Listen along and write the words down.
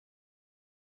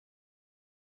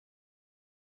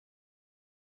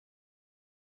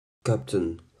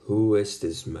Captain, who is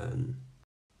this man?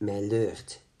 My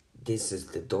lord, this is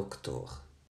the doctor.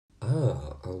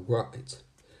 Ah, alright.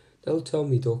 Now tell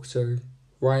me, doctor,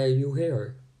 why are you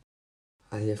here?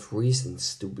 I have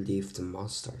reasons to believe the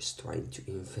Master is trying to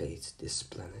invade this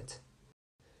planet.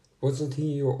 Wasn't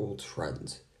he your old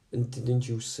friend, and didn't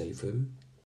you save him?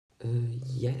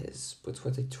 Yes, but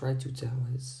what I tried to tell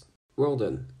is... Well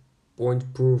then,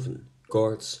 point proven.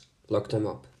 Guards, lock them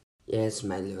up. Yes,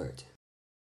 my lord.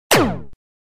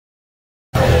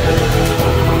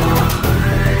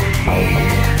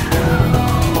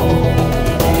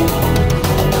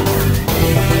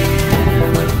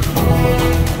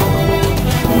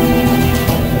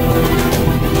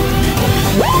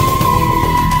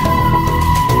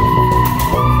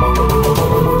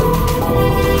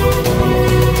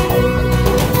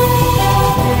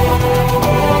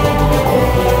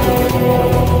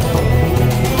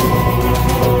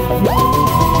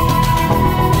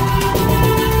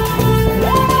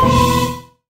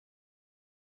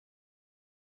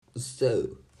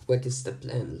 So, what is the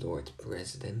plan, Lord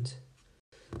President?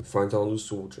 Find all the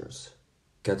soldiers.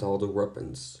 Get all the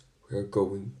weapons. We are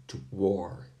going to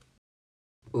war.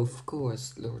 Of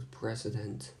course, Lord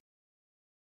President.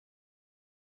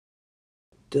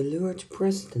 The Lord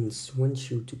President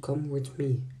wants you to come with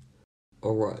me.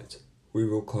 Alright, we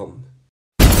will come.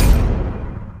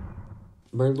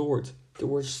 My lord, there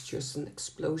was just an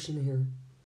explosion here.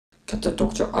 Get the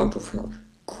doctor out of here,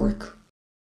 quick.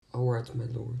 Alright, my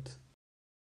lord.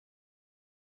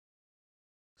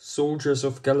 Soldiers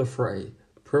of Gallifrey,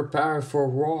 prepare for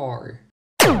war!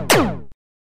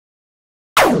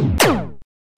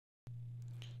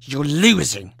 You're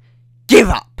losing! Give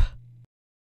up!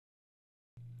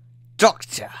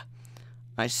 Doctor,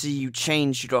 I see you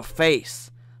changed your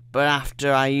face, but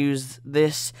after I use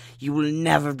this, you will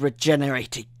never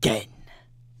regenerate again.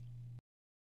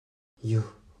 You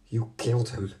killed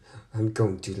him. I'm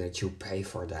going to let you pay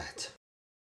for that.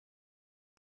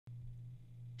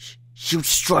 You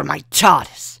destroyed my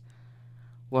TARDIS.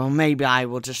 Well, maybe I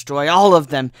will destroy all of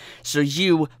them, so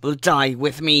you will die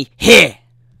with me here.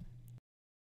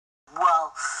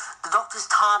 Well, the Doctor's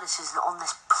TARDIS isn't on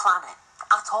this planet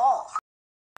at all.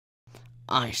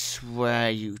 I swear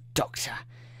you, Doctor,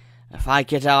 if I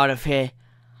get out of here,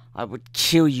 I would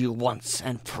kill you once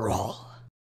and for all.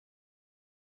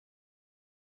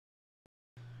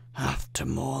 After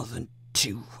more than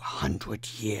 200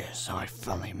 years, I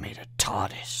finally made a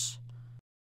TARDIS.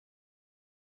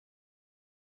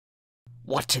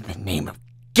 What in the name of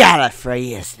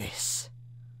Gallifrey is this?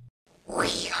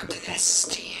 We are the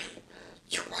LDW.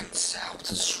 You once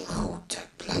helped us rule the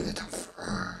planet of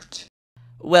Earth.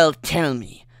 Well, tell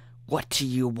me, what do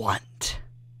you want?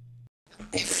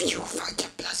 If you find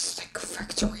a plastic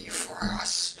factory for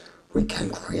us, we can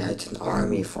create an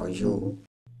army for you.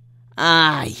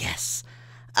 Ah, yes.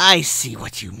 I see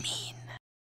what you mean.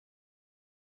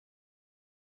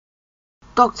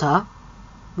 Doctor,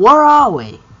 where are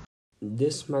we?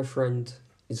 This, my friend,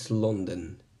 is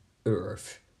London,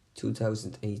 Earth,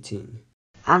 2018.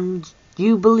 And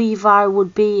you believe I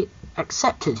would be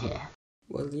accepted here?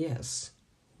 Well, yes.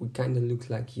 We kinda look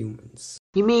like humans.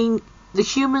 You mean the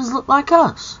humans look like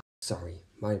us? Sorry,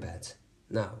 my bad.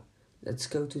 Now, let's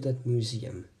go to that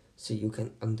museum, so you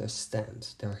can understand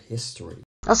their history.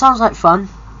 That sounds like fun.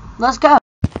 Let's go.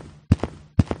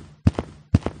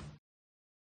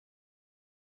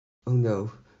 Oh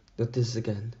no, not this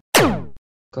again.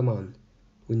 Come on,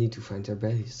 we need to find their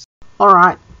base.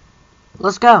 Alright,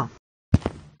 let's go.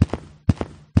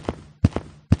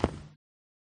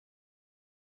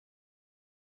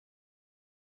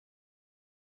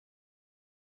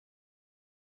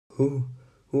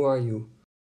 Who are you?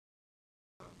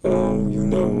 Oh, you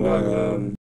know who I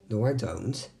am. No, I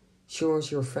don't. Show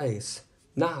us your face.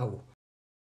 Now.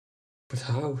 But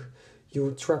how? You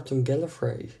were trapped on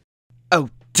Gallifrey. Oh,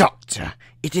 Doctor,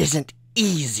 it isn't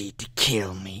easy to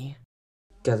kill me.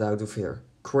 Get out of here,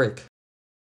 quick.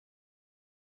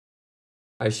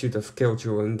 I should have killed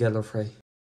you on Gallifrey.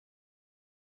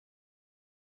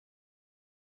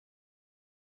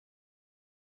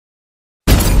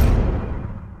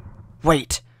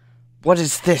 Wait, what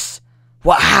is this?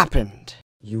 What happened?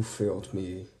 You failed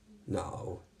me.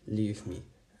 Now, leave me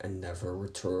and never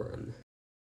return.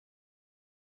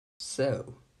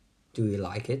 So, do you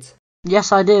like it?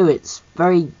 Yes, I do. It's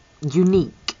very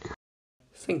unique.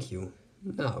 Thank you.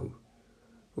 Now,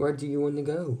 where do you want to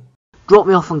go? Drop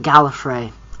me off on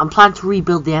Gallifrey. I'm planning to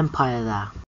rebuild the Empire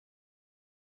there.